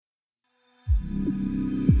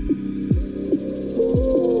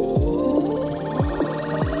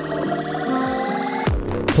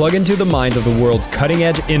plug into the minds of the world's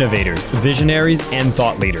cutting-edge innovators, visionaries, and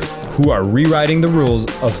thought leaders who are rewriting the rules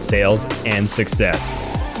of sales and success.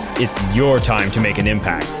 It's your time to make an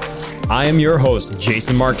impact. I am your host,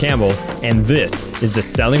 Jason Mark Campbell, and this is the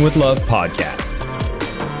Selling with Love podcast.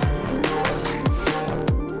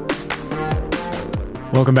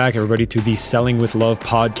 Welcome back, everybody, to the Selling with Love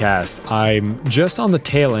podcast. I'm just on the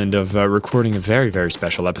tail end of recording a very, very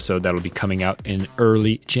special episode that'll be coming out in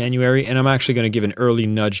early January, and I'm actually going to give an early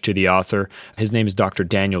nudge to the author. His name is Dr.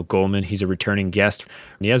 Daniel Goleman. He's a returning guest.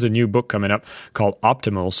 He has a new book coming up called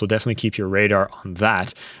Optimal, so definitely keep your radar on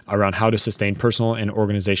that, around how to sustain personal and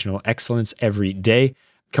organizational excellence every day.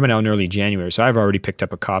 Coming out in early January. So I've already picked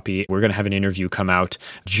up a copy. We're going to have an interview come out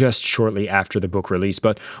just shortly after the book release.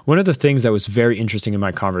 But one of the things that was very interesting in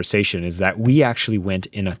my conversation is that we actually went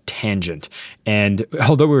in a tangent. And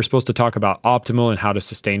although we were supposed to talk about optimal and how to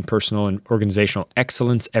sustain personal and organizational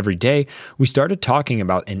excellence every day, we started talking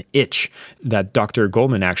about an itch that Dr.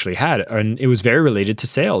 Goleman actually had. And it was very related to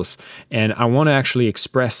sales. And I want to actually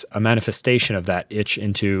express a manifestation of that itch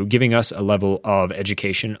into giving us a level of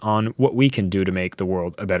education on what we can do to make the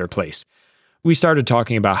world a better place. We started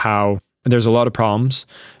talking about how there's a lot of problems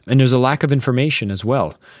and there's a lack of information as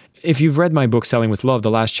well. If you've read my book, Selling with Love,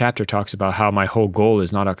 the last chapter talks about how my whole goal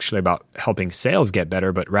is not actually about helping sales get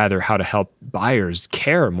better, but rather how to help buyers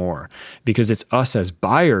care more, because it's us as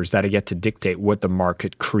buyers that get to dictate what the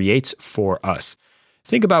market creates for us.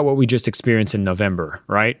 Think about what we just experienced in November,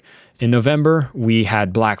 right? In November, we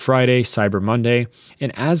had Black Friday, Cyber Monday,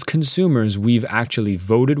 and as consumers, we've actually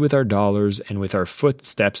voted with our dollars and with our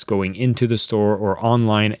footsteps going into the store or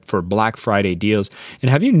online for Black Friday deals. And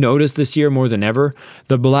have you noticed this year more than ever,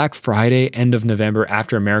 the Black Friday end of November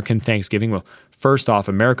after American Thanksgiving? Well, first off,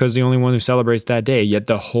 America's the only one who celebrates that day, yet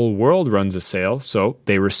the whole world runs a sale, so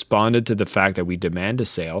they responded to the fact that we demand a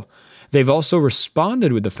sale. They've also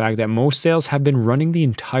responded with the fact that most sales have been running the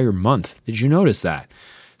entire month. Did you notice that?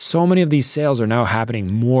 So many of these sales are now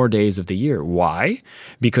happening more days of the year. Why?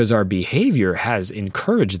 Because our behavior has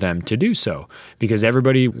encouraged them to do so. Because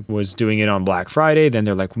everybody was doing it on Black Friday, then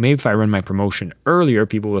they're like, maybe if I run my promotion earlier,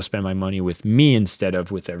 people will spend my money with me instead of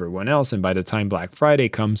with everyone else. And by the time Black Friday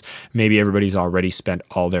comes, maybe everybody's already spent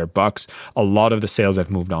all their bucks. A lot of the sales have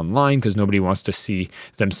moved online because nobody wants to see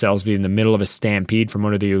themselves be in the middle of a stampede from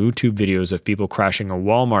one of the YouTube videos of people crashing a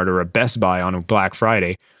Walmart or a Best Buy on a Black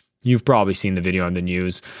Friday. You've probably seen the video on the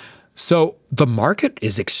news. So the market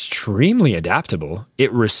is extremely adaptable.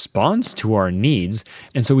 It responds to our needs.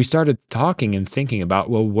 And so we started talking and thinking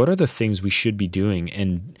about, well, what are the things we should be doing?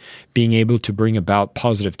 And being able to bring about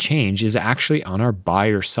positive change is actually on our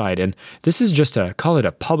buyer side. And this is just call it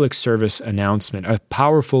a public service announcement, a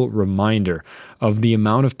powerful reminder of the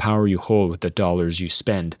amount of power you hold with the dollars you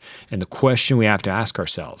spend. And the question we have to ask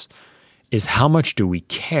ourselves is, how much do we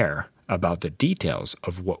care about the details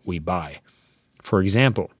of what we buy? For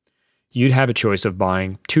example, you'd have a choice of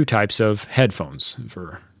buying two types of headphones.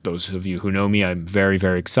 For those of you who know me, I'm very,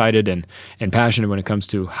 very excited and passionate when it comes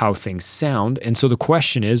to how things sound. And so the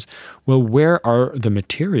question is, well, where are the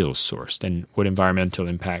materials sourced and what environmental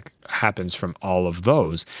impact happens from all of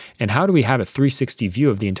those? And how do we have a 360 view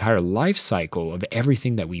of the entire life cycle of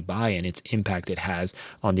everything that we buy and its impact it has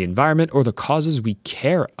on the environment or the causes we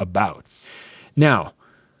care about? Now,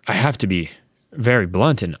 I have to be very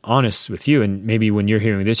blunt and honest with you, and maybe when you're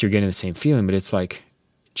hearing this, you're getting the same feeling, but it's like,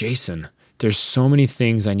 Jason, there's so many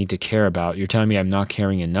things I need to care about. You're telling me I'm not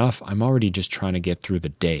caring enough. I'm already just trying to get through the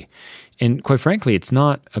day. And quite frankly, it's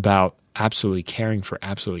not about absolutely caring for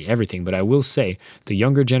absolutely everything, but I will say the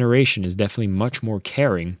younger generation is definitely much more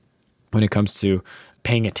caring when it comes to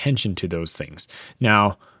paying attention to those things.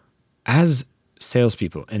 Now, as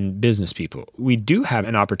salespeople and business people, we do have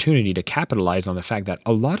an opportunity to capitalize on the fact that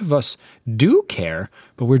a lot of us do care,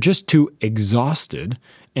 but we're just too exhausted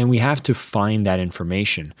and we have to find that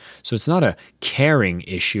information. So it's not a caring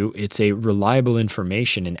issue, it's a reliable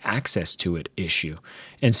information and access to it issue.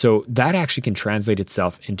 And so that actually can translate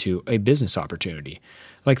itself into a business opportunity.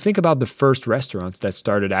 Like, think about the first restaurants that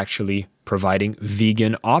started actually providing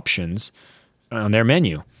vegan options on their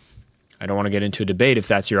menu. I don't want to get into a debate if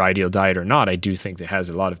that's your ideal diet or not. I do think it has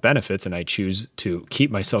a lot of benefits, and I choose to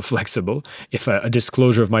keep myself flexible if a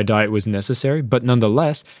disclosure of my diet was necessary. But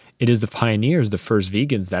nonetheless, it is the pioneers, the first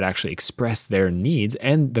vegans that actually expressed their needs,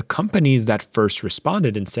 and the companies that first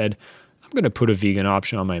responded and said, I'm going to put a vegan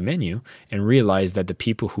option on my menu, and realize that the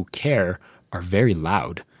people who care are very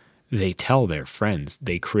loud. They tell their friends,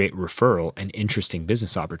 they create referral and interesting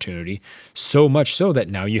business opportunity, so much so that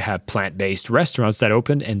now you have plant-based restaurants that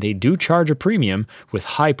open and they do charge a premium with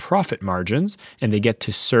high profit margins, and they get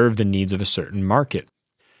to serve the needs of a certain market.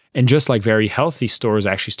 And just like very healthy stores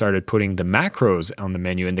actually started putting the macros on the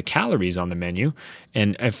menu and the calories on the menu.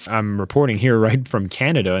 And if I'm reporting here right from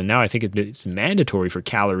Canada, and now I think it's mandatory for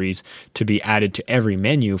calories to be added to every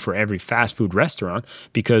menu for every fast food restaurant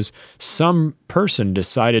because some person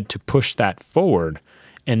decided to push that forward.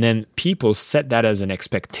 And then people set that as an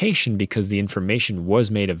expectation because the information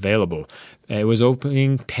was made available. It was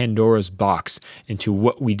opening Pandora's box into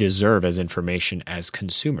what we deserve as information as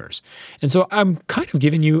consumers. And so I'm kind of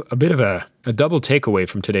giving you a bit of a double takeaway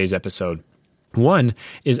from today's episode. One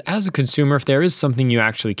is, as a consumer, if there is something you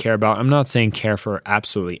actually care about, I'm not saying care for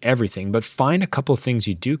absolutely everything, but find a couple of things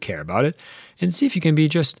you do care about it and see if you can be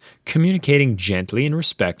just communicating gently and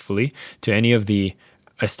respectfully to any of the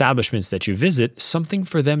establishments that you visit, something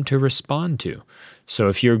for them to respond to. So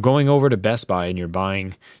if you're going over to Best Buy and you're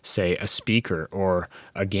buying, say, a speaker or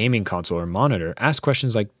a gaming console or monitor, ask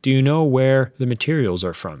questions like, do you know where the materials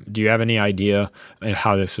are from? Do you have any idea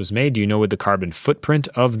how this was made? Do you know what the carbon footprint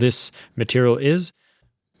of this material is?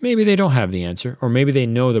 Maybe they don't have the answer, or maybe they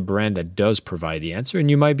know the brand that does provide the answer,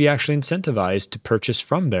 and you might be actually incentivized to purchase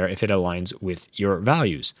from there if it aligns with your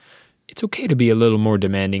values. It's okay to be a little more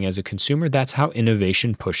demanding as a consumer. That's how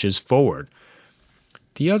innovation pushes forward.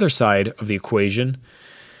 The other side of the equation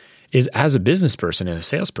is, as a business person and a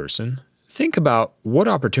salesperson, think about what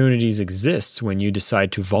opportunities exist when you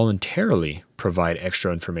decide to voluntarily provide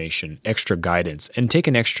extra information, extra guidance, and take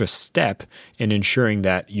an extra step in ensuring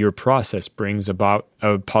that your process brings about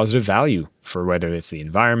a positive value for whether it's the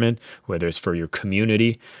environment, whether it's for your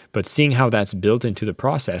community, but seeing how that's built into the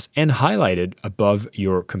process and highlighted above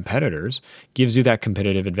your competitors gives you that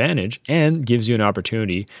competitive advantage and gives you an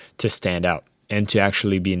opportunity to stand out and to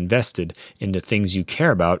actually be invested in the things you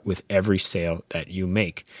care about with every sale that you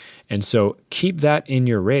make. And so keep that in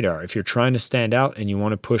your radar. If you're trying to stand out and you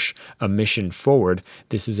want to push a mission forward,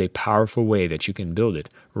 this is a powerful way that you can build it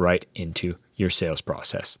right into your sales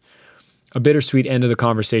process. A bittersweet end of the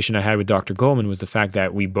conversation I had with Dr. Goleman was the fact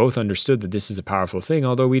that we both understood that this is a powerful thing,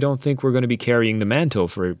 although we don't think we're going to be carrying the mantle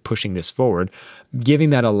for pushing this forward.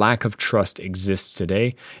 Given that a lack of trust exists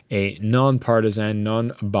today, a nonpartisan,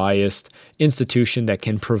 non-biased institution that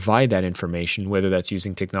can provide that information, whether that's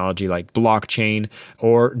using technology like blockchain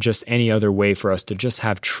or just any other way for us to just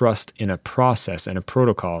have trust in a process and a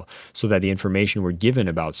protocol so that the information we're given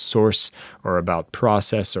about source or about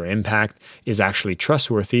process or impact is actually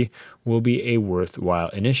trustworthy, will be a worthwhile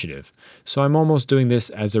initiative. So I'm almost doing this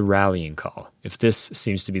as a rallying call. If this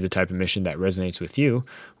seems to be the type of mission that resonates with you,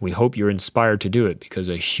 we hope you're inspired to do it because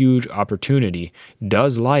a huge opportunity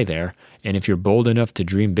does lie there. And if you're bold enough to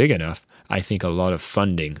dream big enough, I think a lot of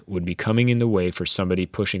funding would be coming in the way for somebody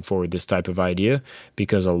pushing forward this type of idea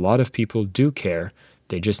because a lot of people do care.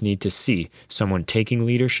 They just need to see someone taking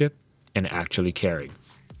leadership and actually caring.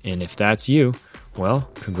 And if that's you, well,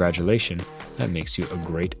 congratulations. That makes you a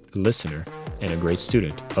great listener and a great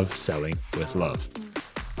student of Selling with Love.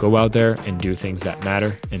 Go out there and do things that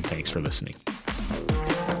matter, and thanks for listening.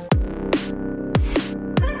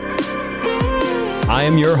 I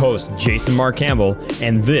am your host, Jason Mark Campbell,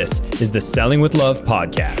 and this is the Selling with Love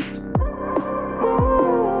podcast.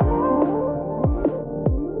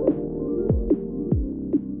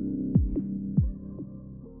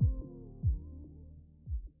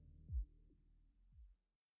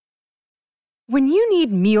 When you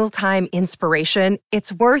need mealtime inspiration,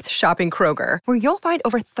 it's worth shopping Kroger, where you'll find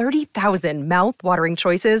over 30,000 mouth-watering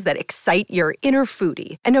choices that excite your inner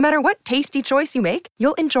foodie. And no matter what tasty choice you make,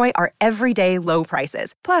 you'll enjoy our everyday low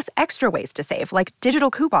prices, plus extra ways to save, like digital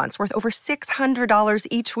coupons worth over $600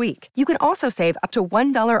 each week. You can also save up to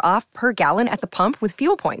 $1 off per gallon at the pump with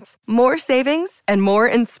fuel points. More savings and more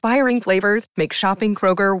inspiring flavors make shopping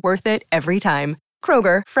Kroger worth it every time.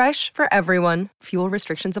 Kroger, fresh for everyone. Fuel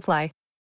restrictions apply.